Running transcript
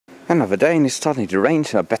Another day and it's starting to rain,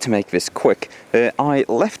 so I better make this quick. I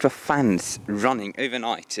left the fans running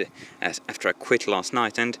overnight after I quit last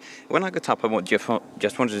night, and when I got up I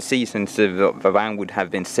just wanted to see, since the van would have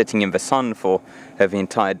been sitting in the sun for the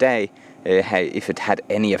entire day, if it had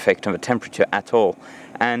any effect on the temperature at all.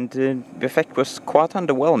 And the effect was quite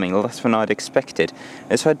underwhelming, less than I'd expected.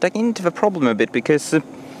 So I dug into the problem a bit, because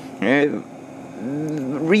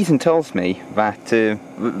reason tells me that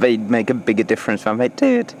they'd make a bigger difference than they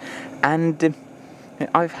did, and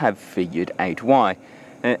I have figured out why.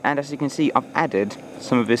 And as you can see, I've added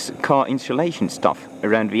some of this car insulation stuff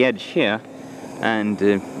around the edge here, and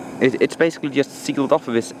it's basically just sealed off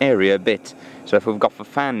of this area a bit. So if we've got the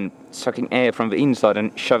fan sucking air from the inside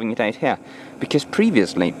and shoving it out here, because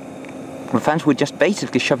previously the fans were just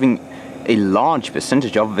basically shoving a large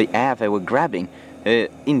percentage of the air they were grabbing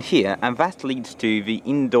in here, and that leads to the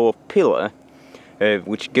indoor pillar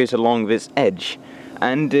which goes along this edge.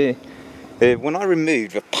 And when I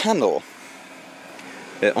removed the panel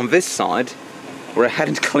on this side, where I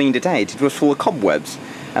hadn't cleaned it out, it was full of cobwebs,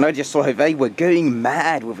 and I just saw how they were going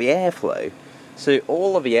mad with the airflow. So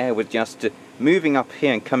all of the air was just moving up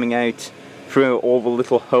here and coming out through all the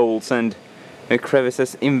little holes and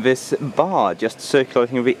crevices in this bar, just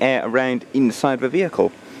circulating the air around inside the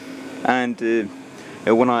vehicle. And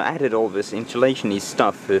when I added all this insulation-y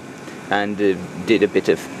stuff and did a bit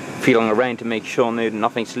of feeling around to make sure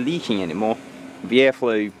nothing's leaking anymore, the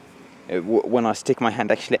airflow, when I stick my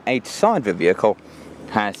hand actually outside the vehicle,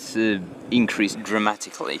 has increased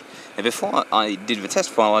dramatically. And before I did the test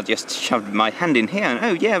file, I just shoved my hand in here and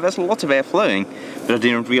oh yeah, there's a lot of air flowing, but I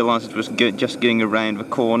didn't realise it was just going around the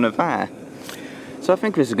corner there. So I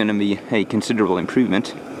think this is going to be a considerable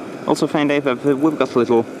improvement. Also found out that we've got a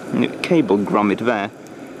little cable grommet there,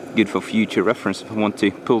 good for future reference if I want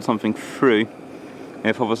to pull something through.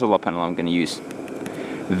 For the solar panel I'm going to use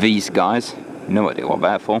these guys, no idea what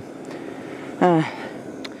they're for.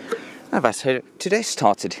 That's how today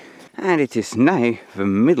started, and it is now the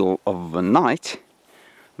middle of the night,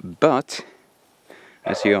 but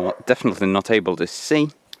as you are definitely not able to see,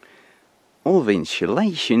 all the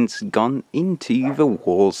insulation's gone into the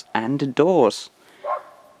walls and doors.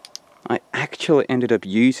 I actually ended up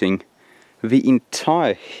using the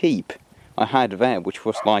entire heap I had there, which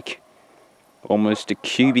was like almost a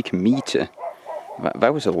cubic meter.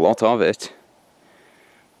 That was a lot of it,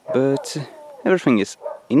 but everything is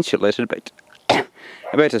insulated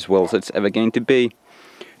about as well as it's ever going to be.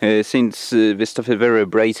 Since this stuff is very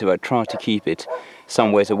abrasive, I try to keep it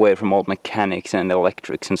some ways away from all mechanics and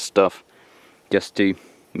electrics and stuff, just to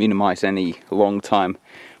minimize any long time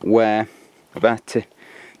wear. That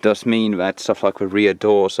does mean that stuff like the rear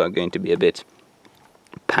doors are going to be a bit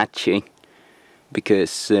patchy,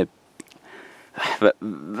 because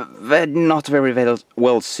they're not very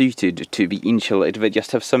well suited to be insulated. They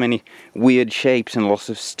just have so many weird shapes and lots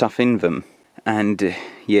of stuff in them. And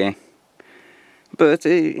yeah, but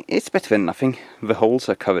it's better than nothing. The holes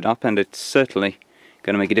are covered up, and it's certainly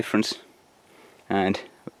going to make a difference. And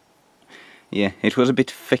yeah, it was a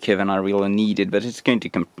bit thicker than I really needed, but it's going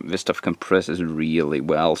to the stuff compresses really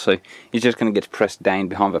well, so it's just going to get pressed down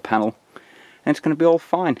behind the panel, and it's going to be all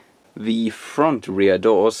fine. The front rear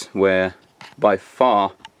doors were by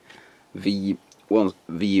far the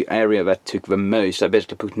area that took the most. I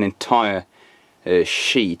basically put an entire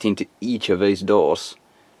sheet into each of those doors,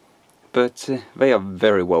 but they are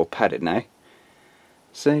very well padded now,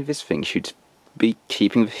 so this thing should be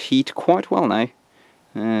keeping the heat quite well now.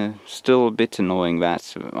 Still a bit annoying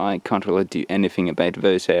that I can't really do anything about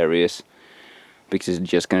those areas, because it's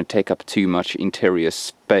just going to take up too much interior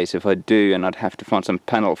space if I do, and I'd have to find some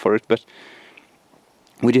panel for it. But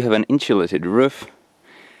we do have an insulated roof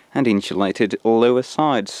and insulated lower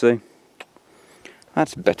sides, so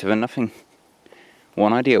that's better than nothing.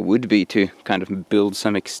 One idea would be to kind of build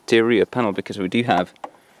some exterior panel, because we do have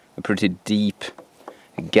a pretty deep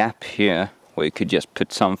gap here where you could just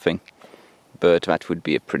put something, but that would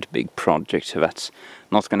be a pretty big project, so that's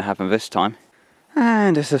not going to happen this time.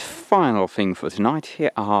 And as a final thing for tonight,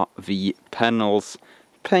 here are the panels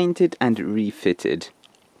painted and refitted.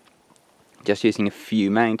 Just using a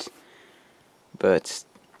few mounts, but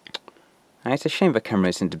it's a shame the camera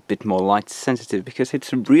isn't a bit more light sensitive, because it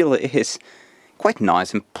really is quite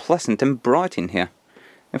nice and pleasant and bright in here.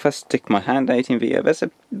 If I stick my hand out in the air, there's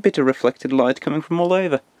a bit of reflected light coming from all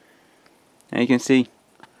over. And you can see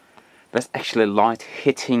there's actually light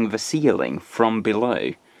hitting the ceiling from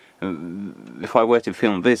below. If I were to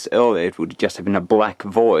film this earlier, it would just have been a black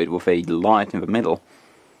void with a light in the middle.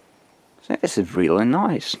 So this is really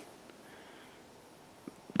nice.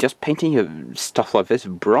 just painting stuff like this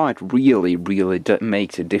bright really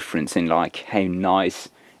makes a difference in like how nice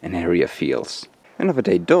an area feels. Another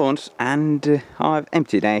day dawns, and I've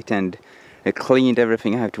emptied out and cleaned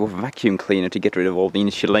everything out with a vacuum cleaner to get rid of all the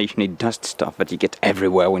insulation-y dust stuff that you get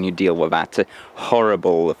everywhere when you deal with that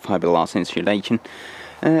horrible fiberglass insulation.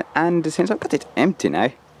 And since I've got it empty now,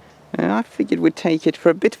 I figured we'd take it for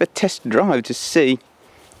a bit of a test drive to see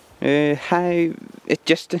how it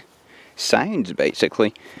just sounds,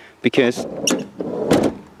 basically, because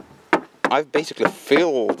I've basically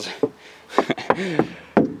filled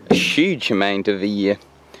a huge amount of the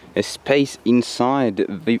space inside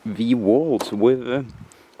the walls with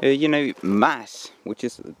you know, mass, which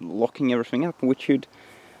is locking everything up, which should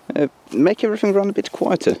make everything run a bit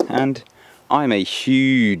quieter. And I'm a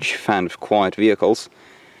huge fan of quiet vehicles,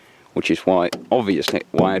 which is why, obviously,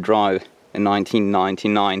 why I drive a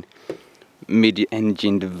 1999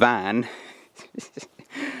 mid-engined van.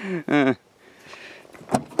 But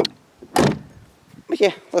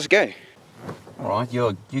yeah, let's go. Alright,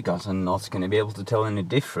 you guys are not going to be able to tell any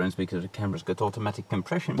difference because the camera's got automatic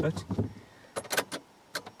compression, but...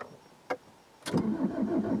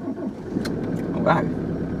 oh wow.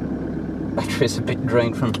 Battery's a bit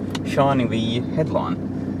drained from shining the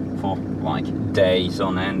headline for like days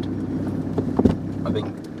on end. I've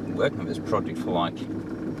been working on this project for like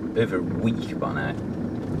over a week by now.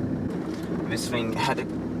 This thing had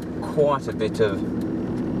quite a bit of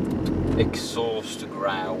exhaust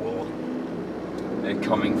growl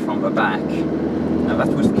coming from the back. Now that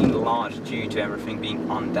was in large due to everything being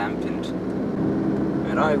undampened.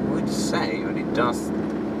 And I would say that it does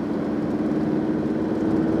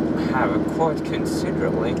have a quite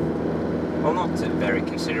considerably, well, not very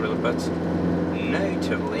considerably, but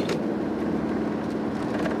notably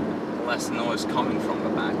less noise coming from the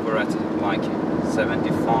back. We're at like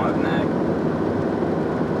 75 now.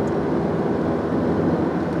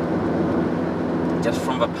 Just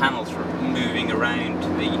from the panels moving around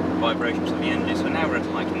the vibrations of the engine. So now we're at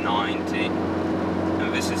like 90,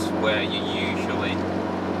 and this is where you usually,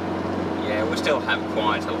 yeah, we still have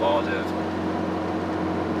quite a lot of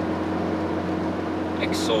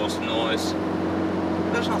exhaust noise.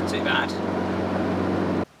 That's not too bad.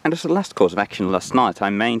 And as a last course of action last night, I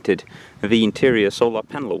mounted the interior solar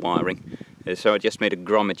panel wiring. So I just made a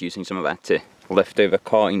grommet using some of that leftover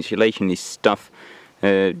car insulation stuff,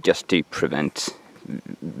 just to prevent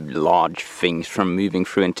large things from moving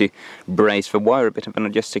through and to brace the wire a bit, and then I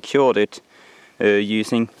just secured it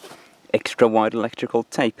using extra wide electrical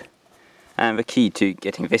tape. And the key to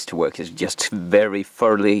getting this to work is just very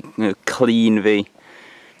thoroughly clean the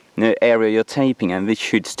area you're taping, and this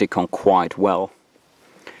should stick on quite well.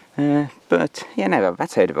 But yeah, now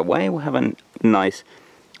that's out of the way, we'll have a nice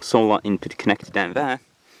solar input connected down there.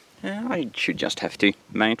 I should just have to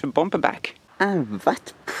mount the bumper back. And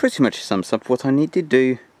that pretty much sums up what I need to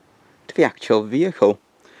do to the actual vehicle.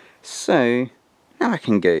 So now I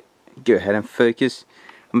can go ahead and focus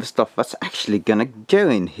on the stuff that's actually gonna go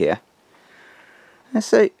in here. And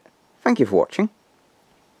so thank you for watching.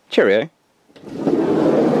 Cheerio.